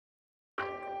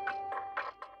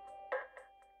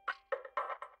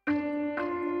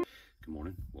Good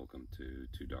morning. Welcome to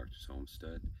Two Doctors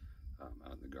Homestead.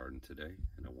 Out in the garden today,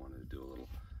 and I wanted to do a little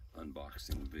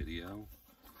unboxing video.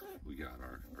 We got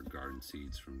our garden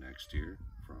seeds from next year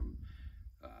from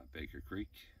Baker Creek.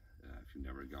 If you've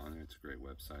never gone there, it's a great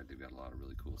website. They've got a lot of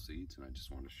really cool seeds, and I just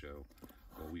want to show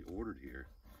what we ordered here.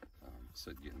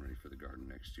 Said getting ready for the garden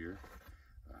next year.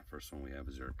 First one we have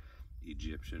is our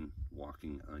Egyptian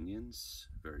walking onions.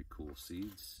 Very cool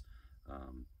seeds.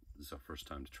 This is our first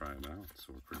time to try them out,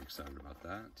 so we're pretty excited about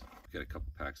that. We got a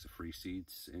couple packs of free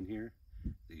seeds in here.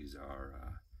 These are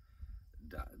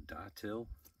Datil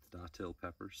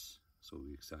peppers, so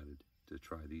we're excited to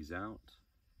try these out.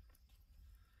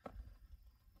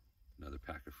 Another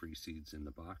pack of free seeds in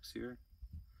the box here.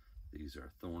 These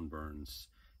are Thornburn's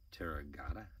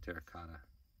Terra-Cotta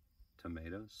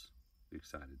tomatoes. We're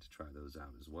excited to try those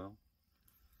out as well.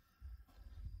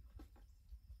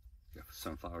 Got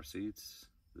sunflower seeds.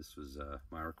 This was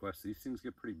my request. These things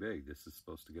get pretty big. This is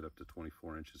supposed to get up to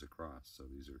 24 inches across, so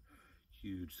these are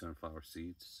huge sunflower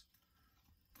seeds.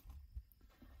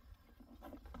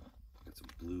 Got some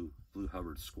blue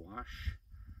Hubbard squash.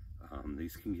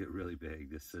 These can get really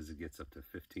big. This says it gets up to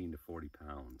 15 to 40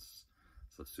 pounds.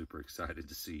 So super excited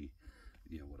to see,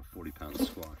 what a 40-pound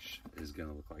squash is going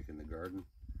to look like in the garden.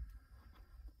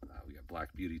 We got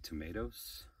Black Beauty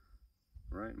tomatoes.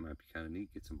 Right, it might be kind of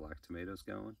neat. Get some black tomatoes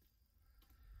going.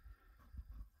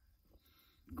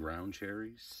 Ground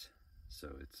cherries. So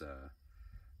it's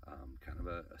kind of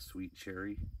a sweet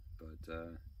cherry, but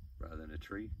rather than a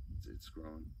tree, it's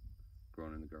growing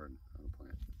in the garden on a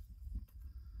plant.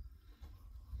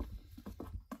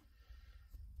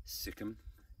 Sikkim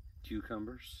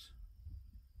cucumbers.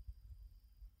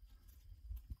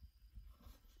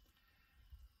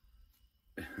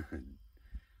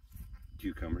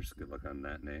 Cucumbers, good luck on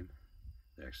that name.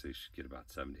 They actually should get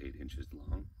about 7 to 8 inches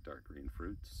long, dark green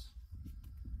fruits.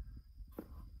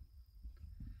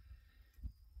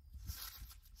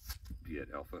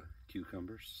 Biet alpha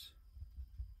cucumbers.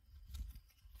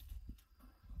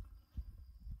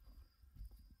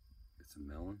 Get some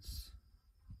melons.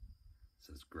 It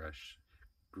says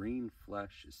green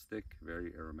flesh is thick,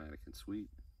 very aromatic and sweet.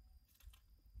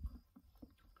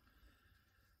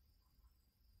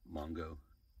 Mongogo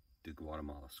de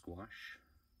Guatemala squash.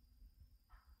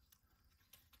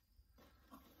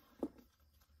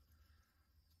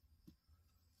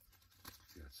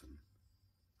 Got some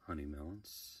honey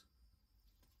melons.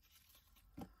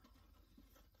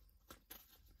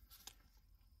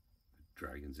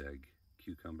 Dragon's egg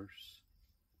cucumbers.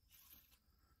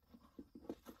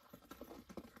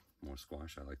 More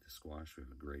squash. I like the squash. We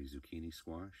have a gray zucchini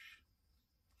squash.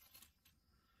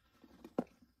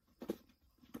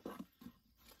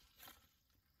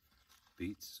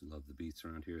 Beets. Love the beets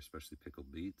around here, especially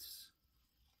pickled beets.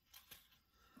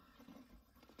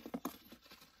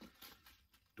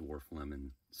 Dwarf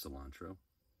lemon cilantro.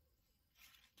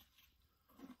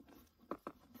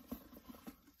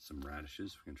 Some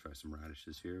radishes. We're going to try some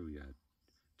radishes here. We got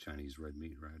Chinese red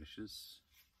meat radishes.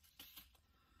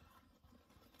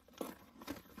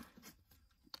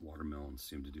 Watermelons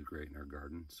seem to do great in our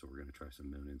garden, so we're going to try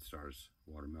some Moon and Stars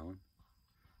watermelon.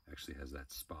 Actually has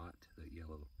that spot, that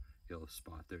yellow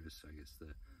spot there is, I guess,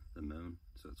 the moon,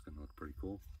 so it's going to look pretty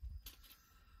cool.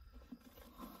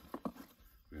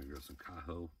 We're going to grow some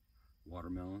Kaho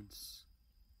watermelons.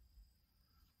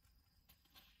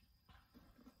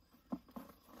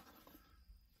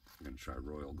 We're going to try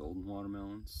Royal Golden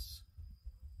watermelons.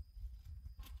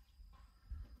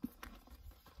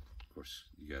 Of course,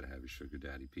 you got to have your sugar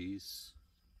daddy peas.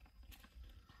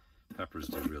 Peppers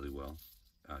do really well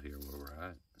out here where we're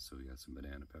at, so we got some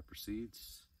banana pepper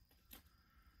seeds.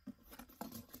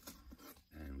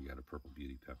 And we got a purple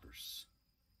beauty peppers.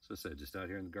 So I said, just out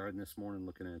here in the garden this morning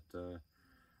looking at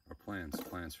our plans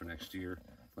for next year,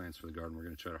 plans for the garden. We're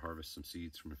going to try to harvest some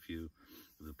seeds from a few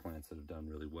of the plants that have done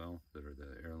really well, that are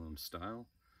the heirloom style.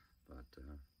 But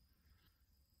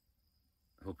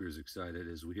I hope you're as excited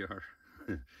as we are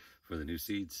for the new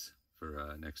seeds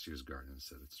for next year's garden.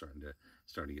 So it's starting to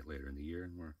get later in the year,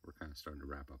 and we're kind of starting to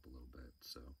wrap up a little bit.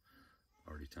 So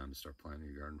already time to start planning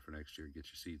your garden for next year. Get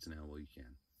your seeds now while you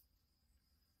can.